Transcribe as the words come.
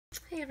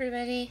Hi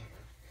everybody,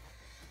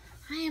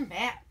 I am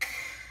back.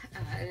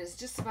 It is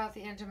just about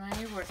the end of my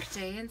work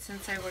day, and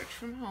since I worked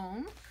from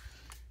home,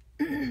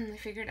 I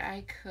figured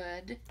I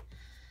could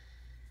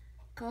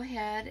go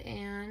ahead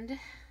and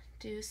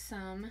do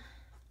some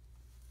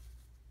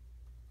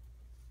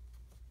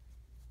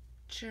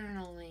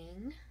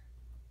journaling.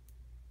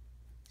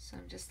 So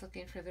I'm just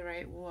looking for the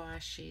right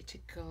washi to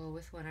go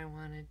with what I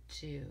want to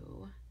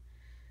do.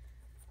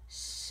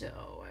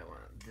 So I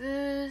want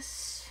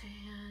this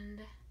and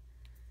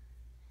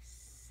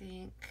I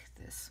think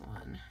this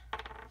one.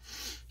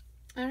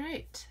 All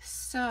right,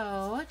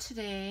 so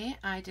today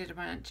I did a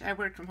bunch. I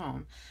worked from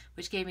home,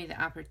 which gave me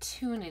the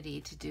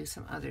opportunity to do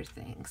some other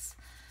things.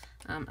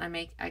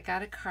 I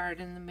got a card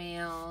in the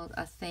mail,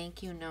 a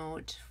thank you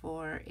note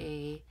for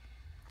a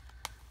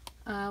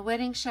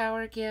wedding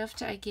shower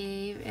gift I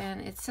gave,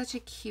 and it's such a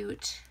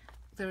cute,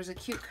 there was a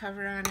cute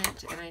cover on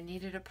it, and I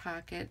needed a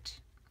pocket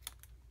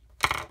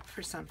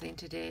for something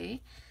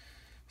today.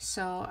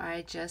 So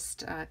I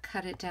just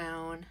cut it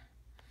down.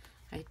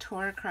 I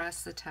tore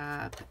across the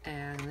top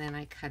and then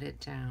I cut it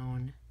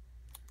down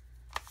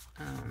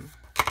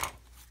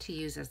to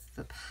use as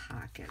the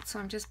pocket. So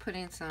I'm just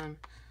putting some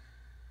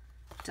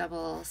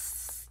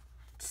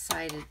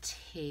double-sided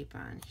tape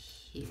on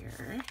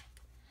here.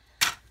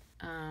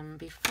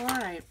 Before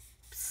I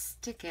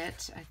stick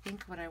it, I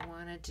think what I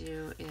want to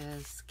do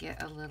is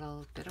get a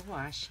little bit of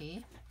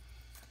washi.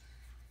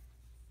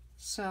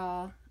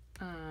 So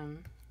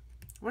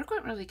work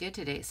went really good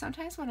today.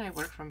 Sometimes when I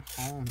work from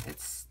home,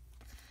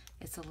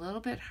 it's a little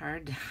bit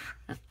hard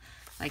to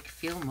like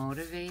feel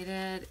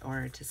motivated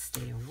or to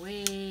stay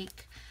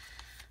awake.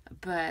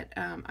 But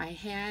I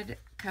had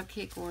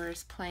Cupcake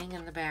Wars playing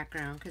in the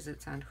background because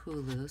it's on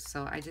Hulu,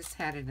 so I just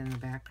had it in the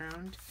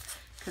background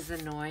because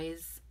the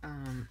noise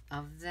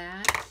of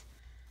that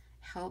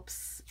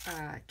helps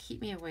keep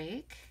me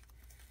awake.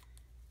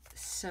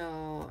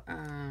 So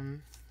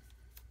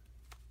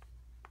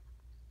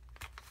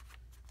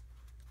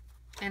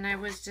and I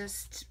was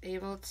just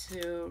able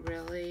to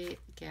really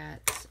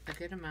get a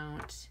good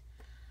amount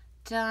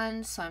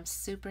done, so I'm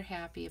super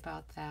happy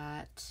about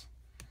that.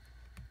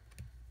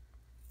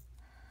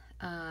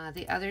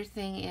 The other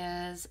thing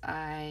is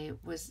I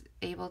was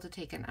able to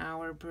take an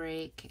hour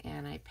break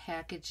and I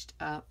packaged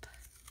up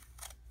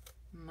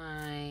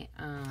my,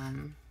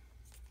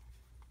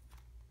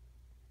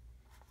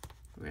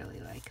 really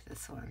like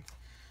this one.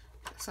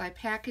 So I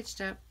packaged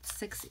up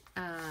 6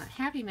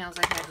 Happy Meals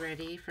I had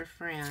ready for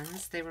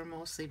friends. They were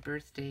mostly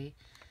birthday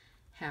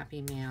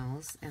Happy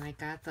Meals, and I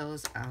got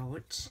those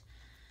out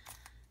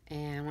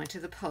and went to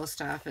the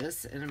post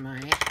office in my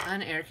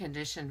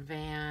unair-conditioned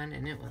van,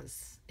 and it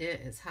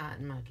is hot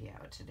and muggy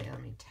out today,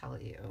 let me tell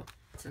you.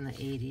 It's in the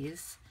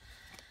 80s.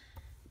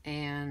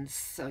 And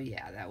so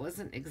yeah, that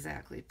wasn't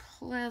exactly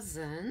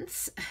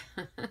pleasant.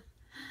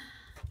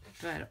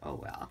 But oh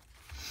well.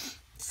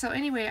 So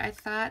anyway, I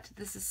thought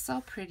this is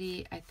so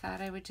pretty. I thought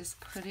I would just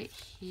put it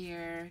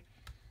here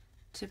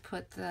to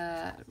put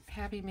the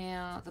Happy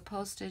Mail, the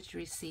postage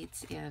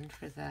receipts in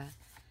for the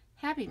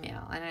Happy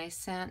Mail. And I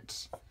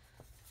sent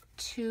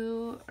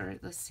 4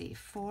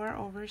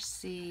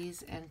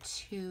 overseas and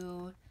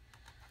 2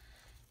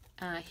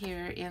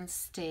 here in the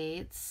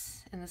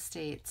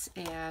States.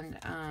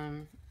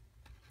 And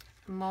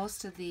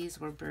most of these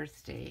were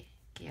birthday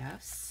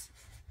gifts.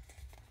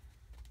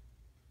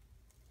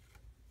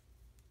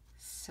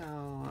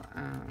 So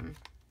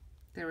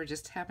there were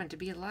just happened to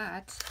be a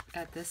lot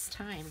at this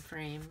time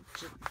frame.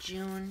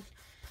 June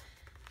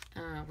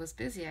was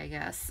busy, I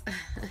guess.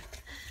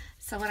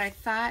 So what I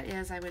thought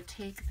is I would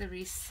take the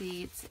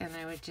receipts and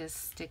I would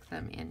just stick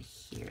them in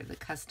here, the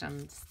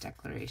customs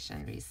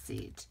declaration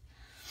receipt.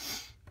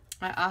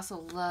 I also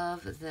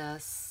love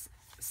this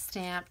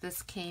stamp.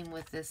 This came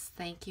with this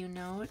thank you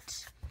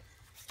note.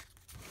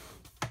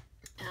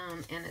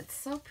 And it's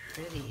so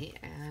pretty,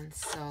 and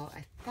so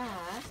I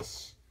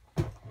thought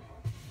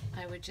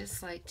I would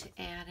just like to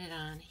add it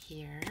on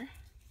here.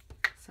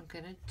 So I'm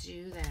going to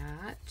do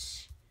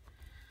that.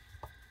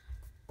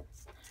 All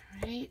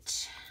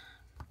right.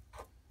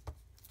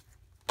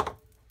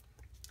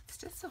 It's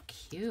just so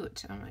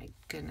cute. Oh my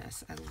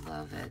goodness. I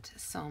love it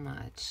so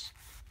much.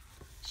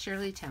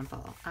 Shirley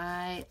Temple.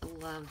 I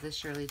love the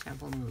Shirley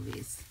Temple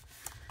movies.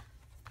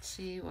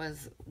 She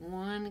was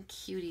one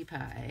cutie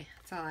pie.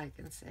 That's all I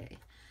can say.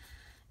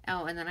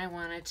 Oh, and then I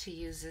wanted to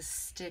use this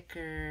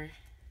sticker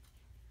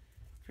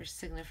for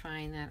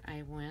signifying that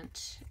I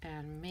went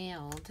and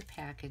mailed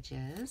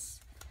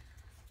packages.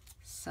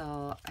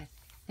 So I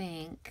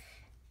think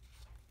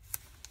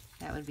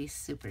that would be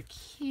super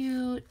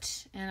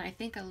cute. And I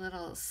think a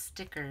little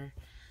sticker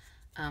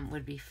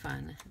would be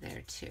fun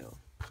there too.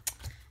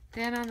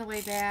 Then on the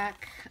way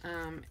back,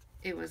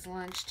 it was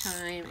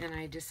lunchtime and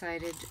I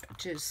decided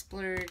to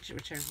splurge,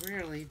 which I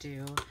rarely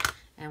do,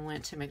 and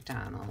went to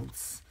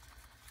McDonald's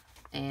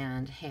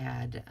and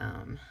had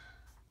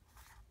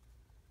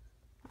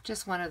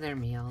just one of their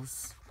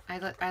meals. I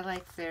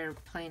like their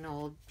plain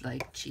old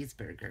like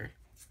cheeseburger.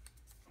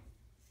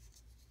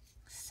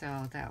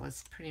 So that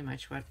was pretty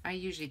much what I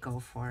usually go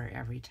for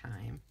every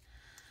time.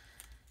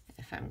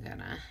 if I'm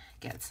gonna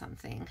get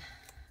something.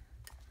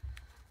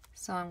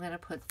 So I'm gonna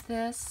put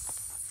this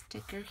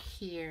sticker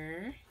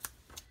here,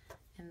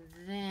 and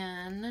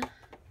then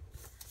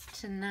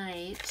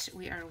tonight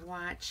we are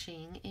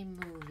watching a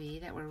movie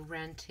that we're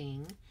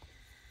renting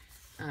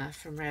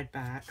from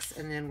Redbox,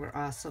 and then we're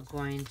also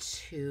going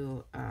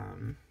to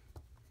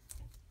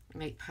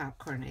make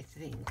popcorn, I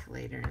think,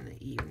 later in the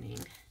evening.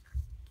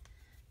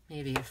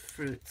 Maybe a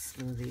fruit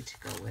smoothie to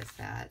go with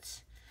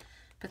that.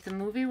 But the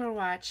movie we're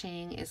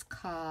watching is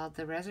called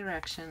The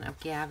Resurrection of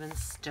Gavin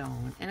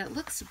Stone, and it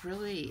looks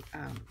really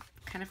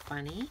kind of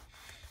funny,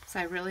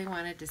 so I really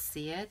wanted to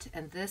see it.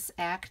 And this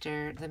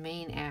actor, the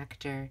main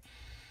actor,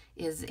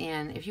 is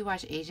in, if you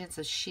watch Agents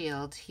of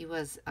S.H.I.E.L.D., he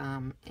was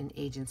in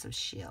Agents of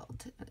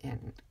S.H.I.E.L.D.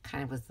 and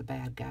kind of was the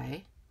bad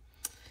guy.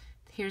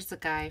 Here's the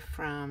guy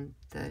from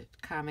the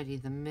comedy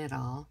The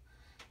Middle,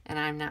 and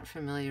I'm not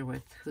familiar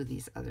with who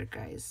these other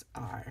guys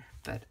are,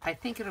 but I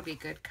think it'll be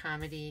good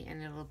comedy,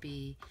 and it'll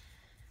be,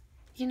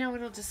 you know,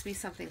 it'll just be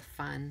something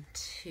fun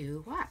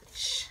to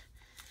watch.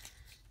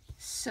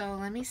 So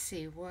let me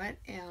see, what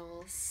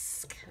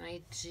else can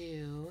I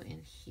do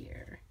in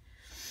here?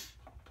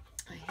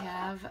 I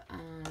have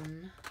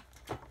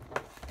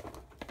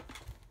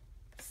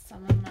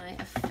some of my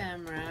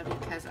ephemera,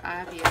 because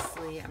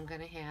obviously I'm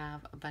going to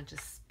have a bunch of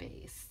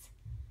space.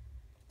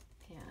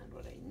 And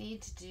what I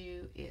need to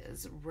do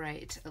is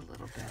write a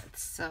little bit.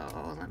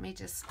 So let me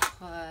just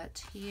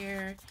put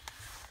here,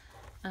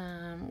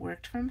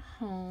 worked from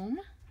home.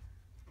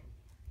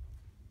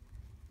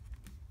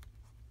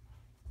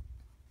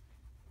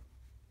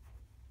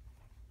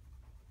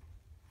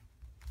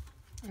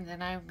 And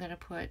then I'm going to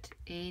put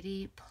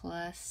 80+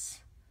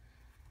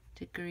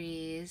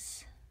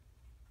 degrees,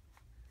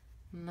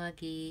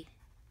 muggy,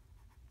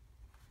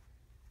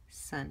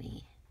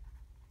 sunny.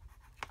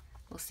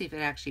 We'll see if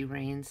it actually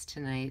rains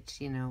tonight,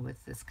 you know,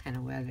 with this kind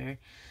of weather.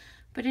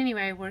 But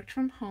anyway, I worked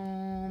from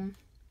home,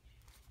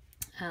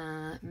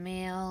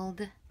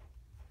 mailed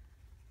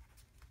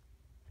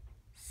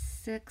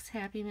 6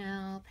 Happy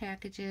Mail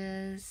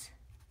packages.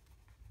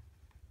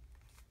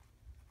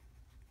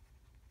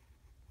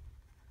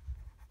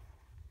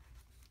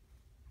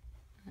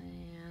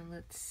 And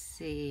let's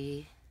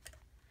see,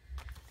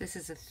 this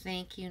is a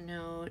thank you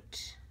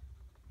note.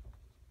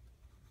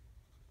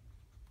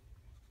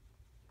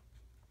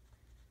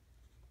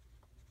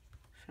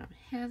 From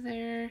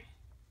Heather.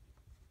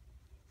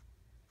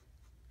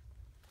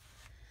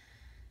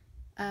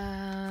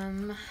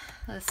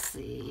 Let's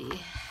see,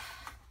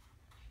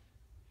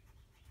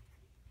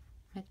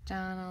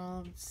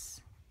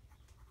 McDonald's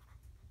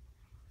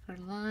for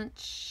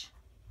lunch.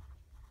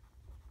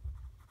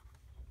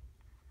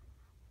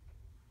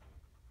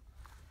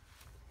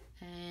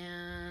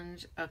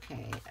 And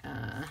okay,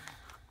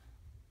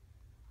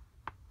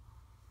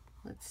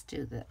 let's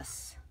do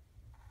this.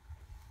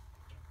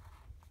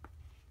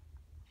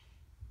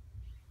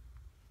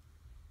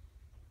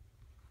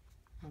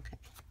 Okay.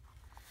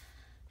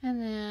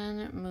 And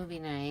then movie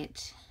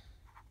night.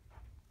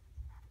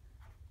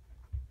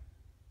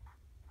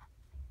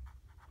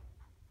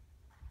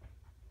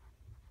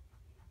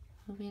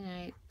 Movie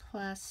night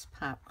plus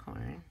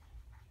popcorn.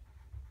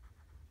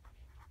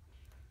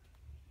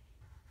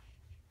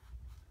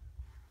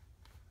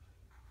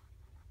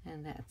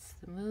 And that's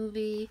the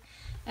movie.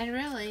 And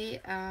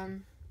really,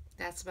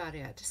 that's about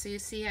it. So you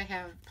see I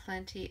have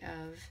plenty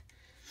of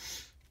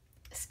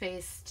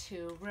space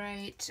to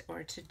write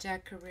or to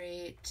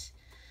decorate.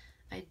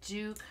 I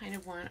do kind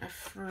of want a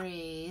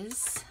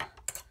phrase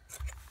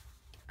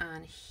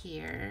on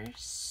here,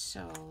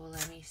 so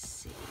let me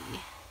see.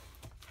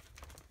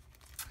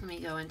 Let me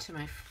go into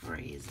my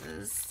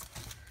phrases.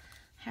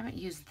 I haven't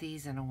used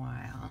these in a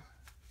while.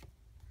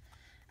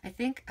 I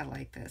think I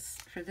like this.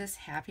 For this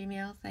Happy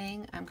Meal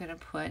thing, I'm going to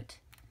put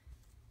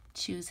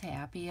choose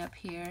happy up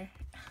here,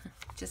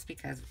 just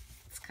because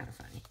it's kind of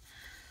funny.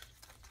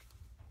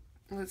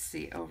 Let's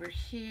see, over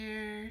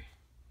here.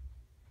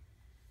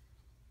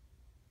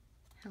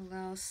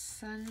 Hello,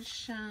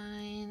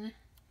 sunshine.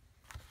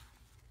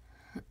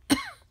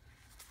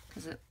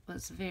 Because it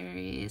was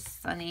very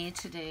sunny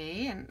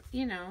today, and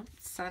you know,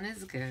 sun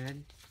is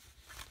good.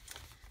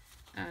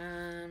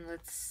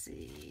 Let's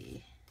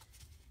see.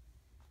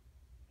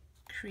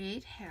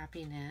 Create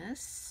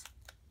happiness.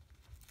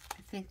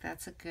 I think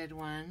that's a good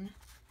one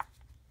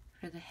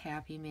for the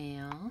Happy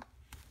Mail.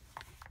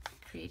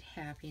 Create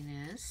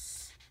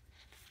happiness.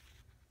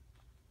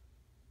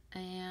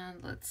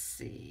 And let's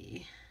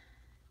see.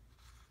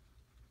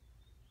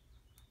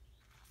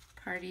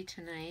 Party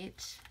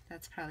tonight.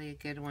 That's probably a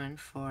good one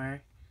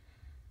for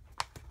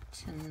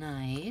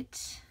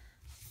tonight.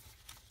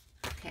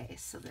 Okay,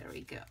 so there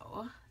we go.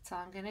 That's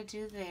all I'm going to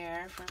do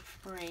there for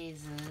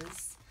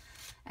phrases.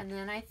 And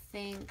then I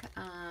think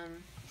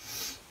I'm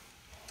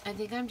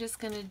just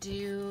going to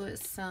do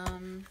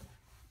some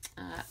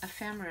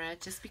ephemera,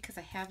 just because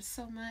I have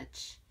so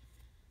much.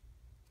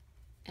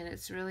 And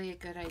it's really a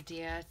good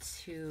idea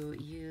to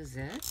use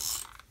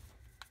it.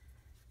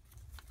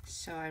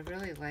 So I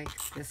really like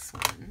this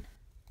one.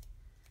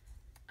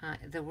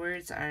 The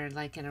words are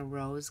like in a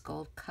rose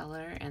gold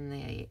color, and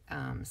they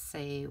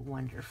say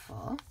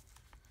wonderful.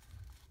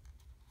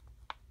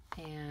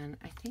 And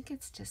I think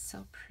it's just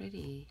so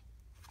pretty.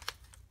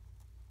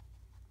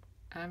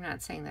 I'm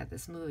not saying that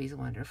this movie's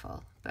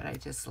wonderful, but I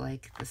just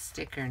like the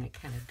sticker, and it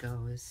kind of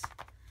goes.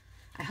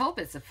 I hope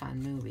it's a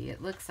fun movie.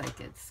 It looks like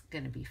it's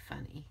going to be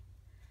funny.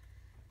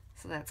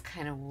 So that's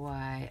kind of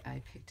why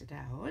I picked it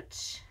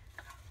out.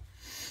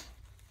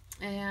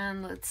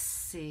 And let's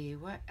see,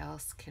 what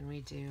else can we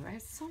do? I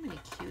have so many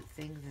cute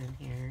things in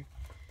here.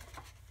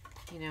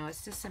 You know,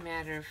 it's just a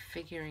matter of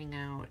figuring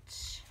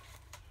out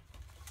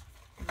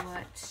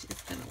what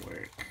is going to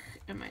work.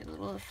 And my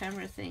little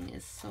ephemera thing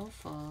is so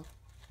full.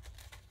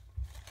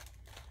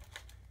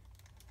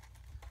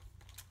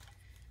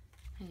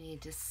 I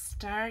need to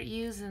start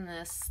using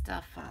this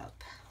stuff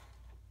up.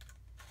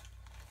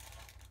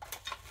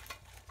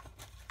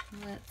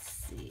 Let's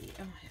see.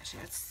 Oh my gosh,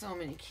 I got so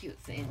many cute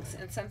things.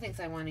 And some things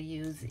I want to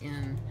use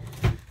in,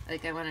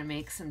 like I want to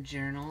make some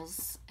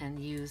journals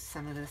and use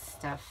some of this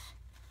stuff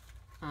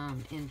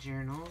in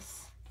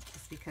journals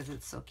just because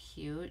it's so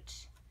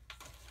cute.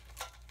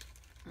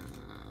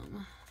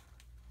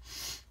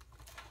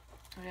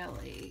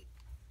 Really,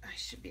 I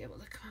should be able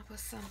to come up with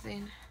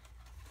something.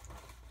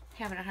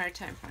 Having a hard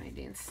time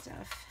finding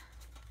stuff.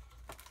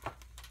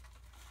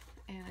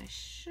 And I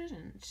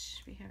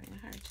shouldn't be having a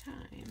hard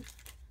time.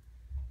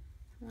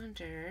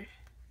 Wonder,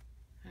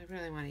 I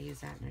really want to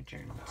use that in a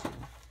journal too.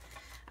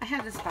 I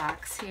have this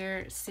box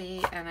here,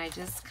 see, and I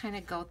just kind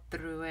of go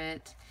through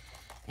it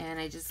and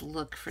I just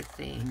look for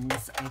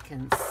things I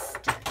can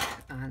stick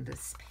on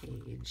this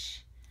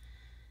page.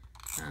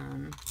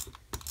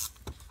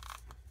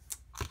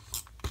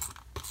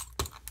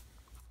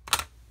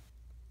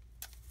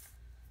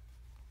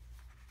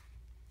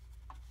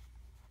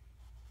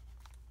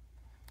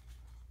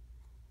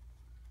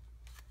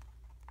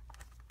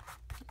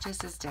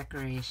 Just as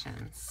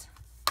decorations.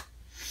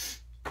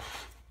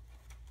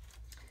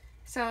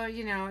 So,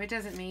 you know, it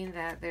doesn't mean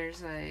that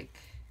there's like,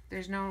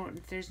 there's no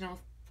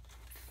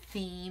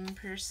theme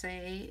per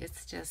se.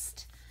 It's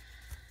just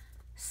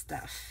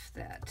stuff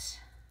that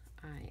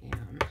I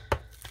am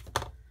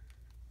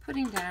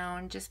putting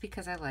down just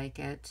because I like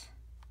it.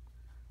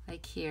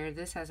 Like here,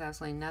 this has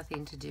absolutely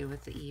nothing to do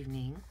with the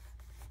evening,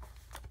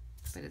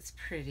 but it's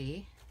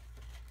pretty.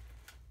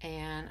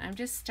 And I'm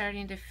just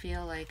starting to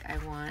feel like I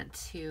want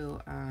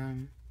to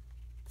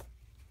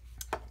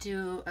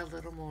do a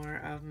little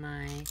more of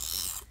my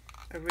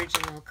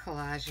original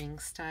collaging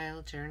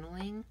style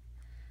journaling.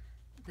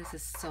 This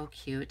is so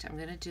cute. I'm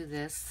going to do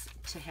this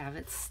to have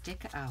it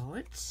stick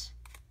out.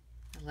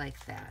 I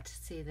like that.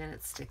 See, then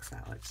it sticks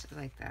out. I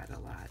like that a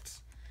lot.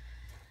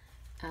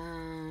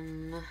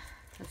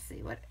 Let's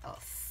see, what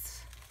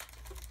else?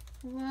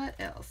 What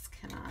else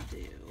can I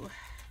do?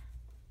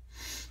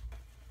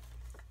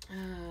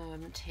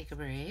 Take a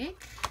break.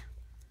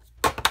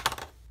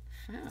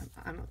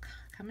 I'm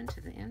coming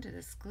to the end of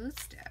this glue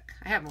stick.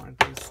 I have more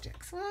glue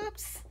sticks.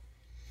 Whoops.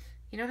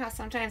 You know how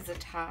sometimes the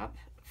top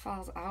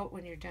falls out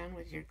when you're done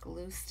with your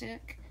glue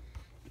stick?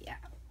 Yeah.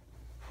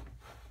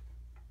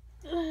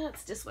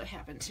 That's just what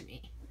happened to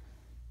me.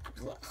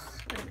 Ugh,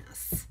 what a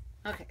mess.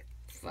 Okay,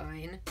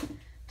 fine.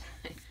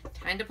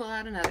 Time to pull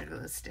out another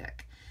glue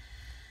stick.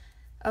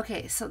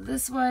 Okay, so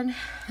this one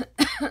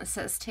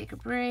says take a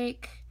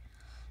break.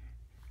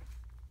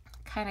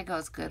 Kind of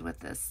goes good with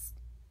this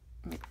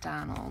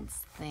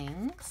McDonald's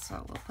thing,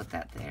 so we'll put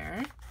that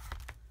there.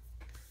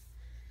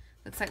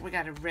 Looks like we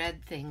got a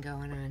red thing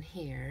going on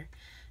here,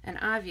 and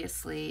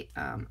obviously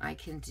I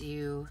can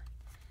do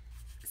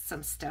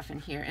some stuff in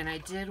here, and I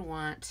did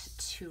want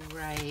to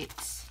write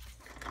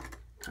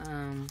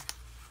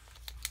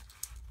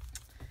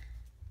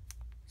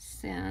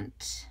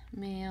sent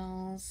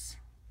mails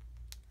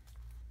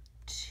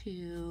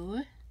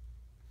to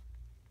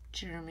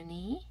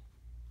Germany,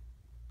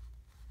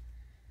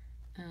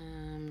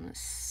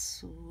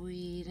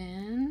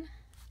 Sweden,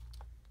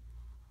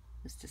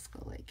 let's just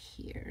go like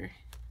here,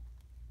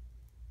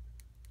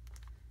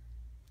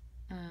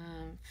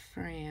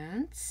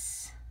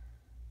 France,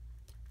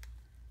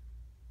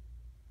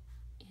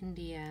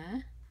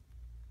 India,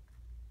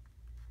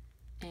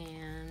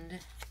 and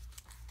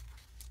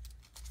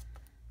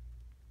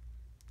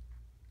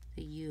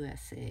the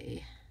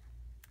USA.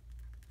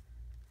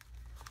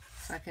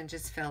 So I can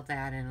just fill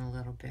that in a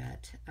little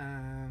bit.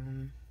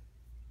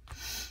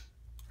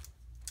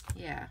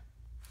 Yeah,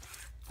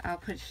 I'll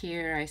put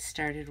here, I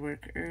started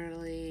work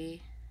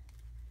early,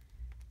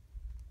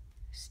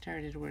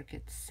 started work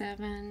at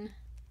 7,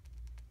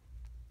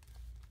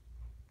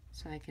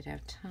 so I could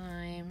have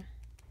time,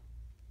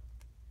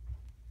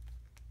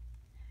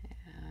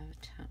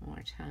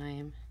 more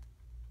time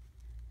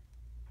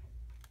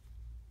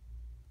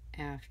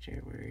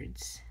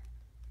afterwards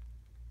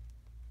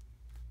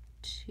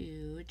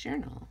to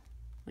journal,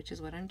 which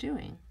is what I'm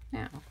doing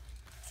now.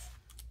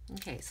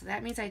 Okay, so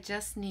that means I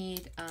just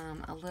need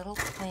a little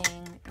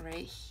thing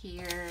right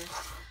here,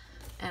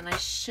 and I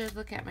should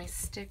look at my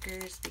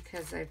stickers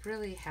because I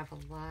really have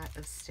a lot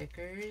of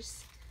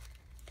stickers,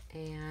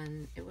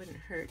 and it wouldn't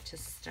hurt to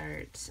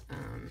start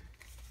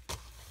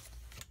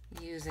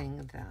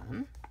using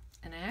them.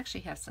 And I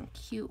actually have some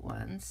cute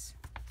ones,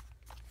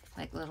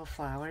 like little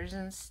flowers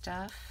and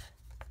stuff.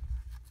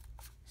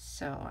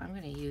 So I'm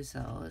going to use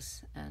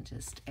those and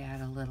just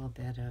add a little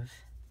bit of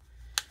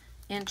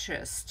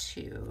interest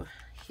to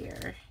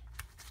here.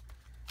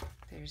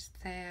 There's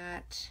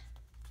that.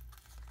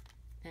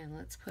 And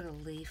let's put a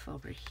leaf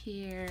over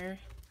here.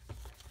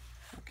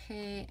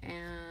 Okay,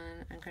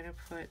 and I'm going to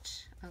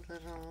put a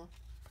little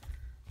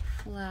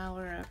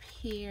flower up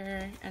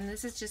here. And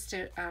this is just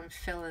to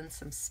fill in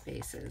some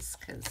spaces,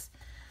 because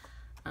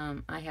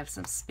I have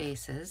some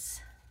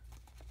spaces.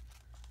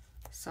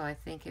 So I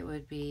think it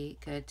would be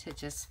good to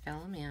just fill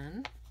them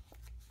in.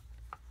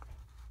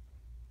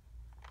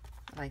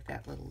 I like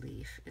that little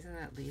leaf. Isn't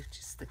that leaf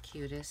just the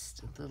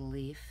cutest little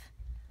leaf?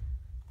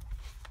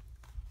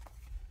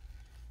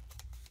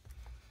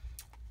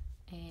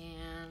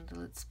 And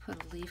let's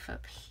put a leaf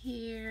up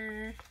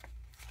here.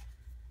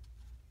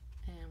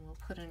 And we'll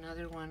put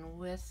another one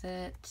with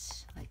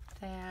it, like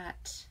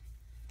that.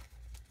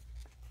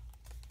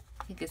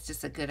 I think it's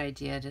just a good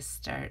idea to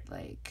start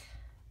like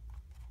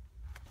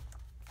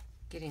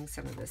getting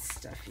some of this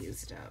stuff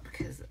used up,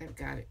 because I've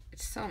got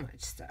so much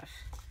stuff.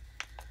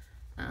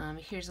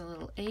 Here's a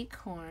little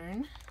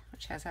acorn,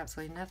 which has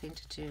absolutely nothing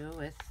to do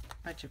with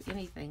much of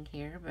anything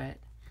here, but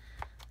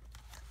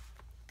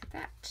look at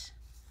that.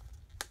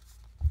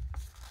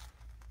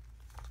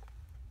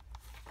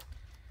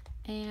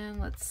 And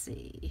let's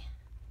see,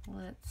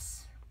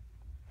 let's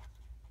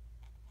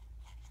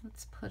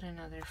put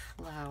another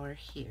flower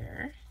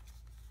here,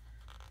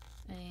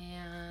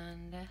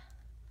 and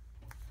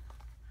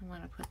I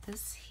want to put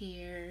this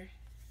here,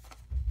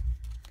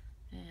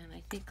 and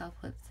I think I'll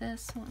put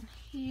this one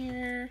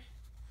here,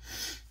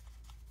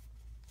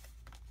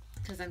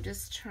 because I'm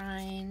just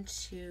trying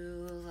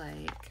to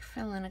like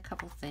fill in a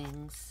couple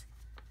things,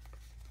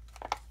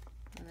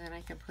 and then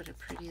I can put a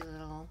pretty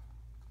little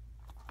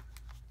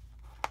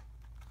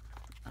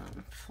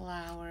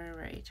flower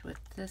right with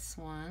this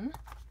one.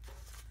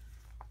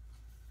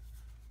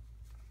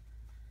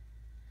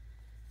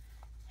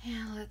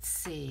 And let's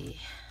see.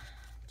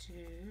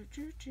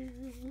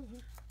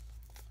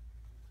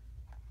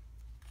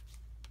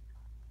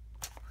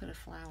 Put a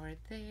flower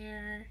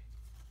there.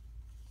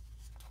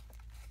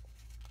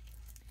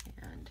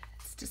 And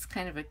it's just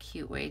kind of a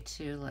cute way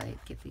to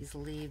like get these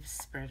leaves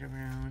spread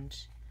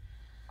around.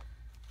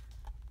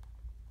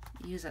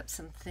 Use up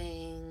some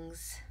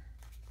things.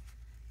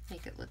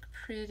 Make it look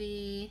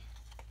pretty.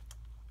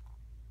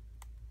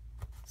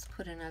 Let's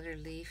put another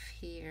leaf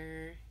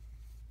here.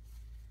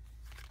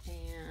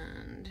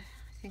 And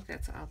I think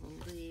that's all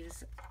the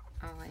leaves,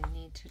 all I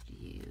need to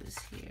use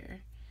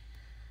here.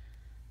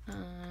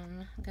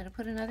 I'm going to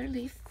put another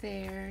leaf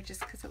there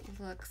just because it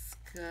looks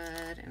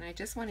good. And I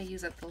just want to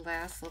use up the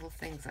last little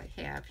things I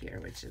have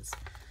here, which is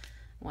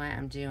why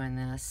I'm doing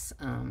this.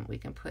 We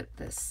can put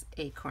this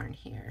acorn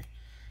here.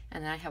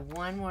 And then I have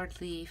one more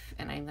leaf,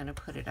 and I'm going to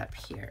put it up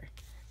here.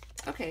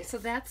 Okay, so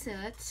that's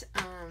it.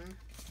 I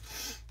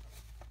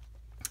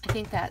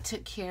think that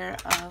took care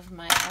of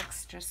my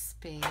extra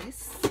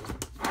space.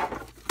 I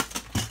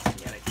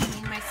gotta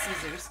clean my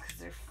scissors because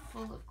they're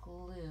full of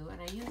glue,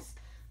 and I use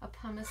a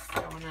pumice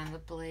stone on the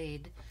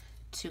blade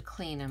to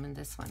clean them, and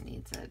this one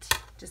needs it.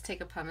 Just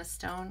take a pumice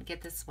stone,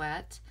 get this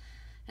wet,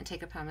 and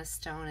take a pumice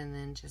stone and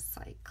then just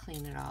like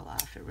clean it all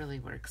off. It really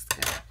works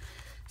good.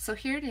 So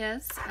here it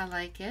is. I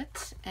like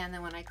it. And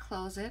then when I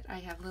close it, I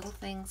have little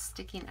things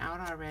sticking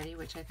out already,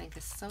 which I think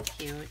is so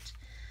cute.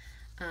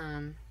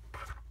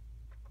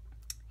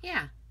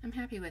 Yeah, I'm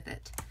happy with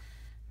it.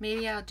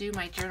 Maybe I'll do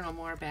my journal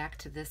more back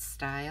to this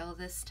style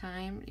this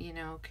time, you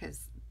know,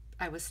 because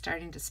I was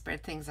starting to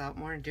spread things out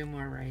more and do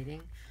more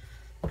writing.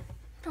 But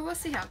we'll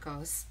see how it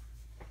goes.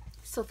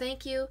 So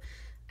thank you,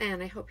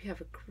 and I hope you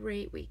have a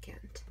great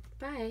weekend.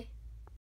 Bye.